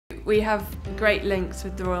we have great links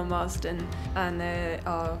with the Royal Marsden, and they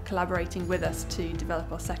are collaborating with us to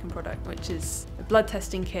develop our second product, which is a blood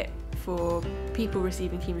testing kit for people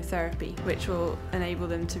receiving chemotherapy, which will enable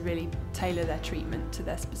them to really tailor their treatment to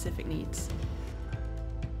their specific needs.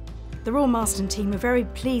 The Royal Marsden team are very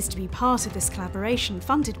pleased to be part of this collaboration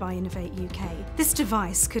funded by Innovate UK. This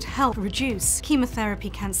device could help reduce chemotherapy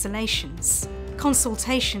cancellations,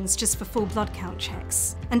 consultations just for full blood count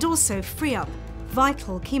checks, and also free up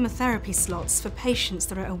vital chemotherapy slots for patients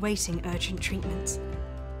that are awaiting urgent treatment.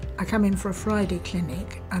 I come in for a Friday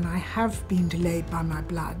clinic and I have been delayed by my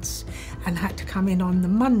bloods and had to come in on the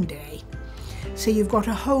Monday. So you've got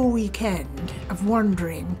a whole weekend of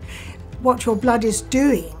wondering what your blood is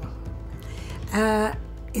doing.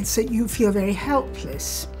 It's that you feel very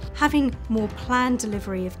helpless. Having more planned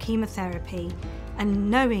delivery of chemotherapy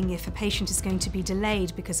and knowing if a patient is going to be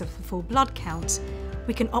delayed because of a full blood count,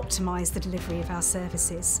 we can optimise the delivery of our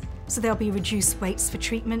services. So there'll be reduced waits for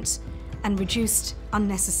treatment and reduced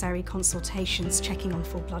unnecessary consultations checking on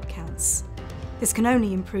full blood counts. This can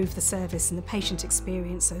only improve the service and the patient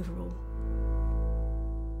experience overall.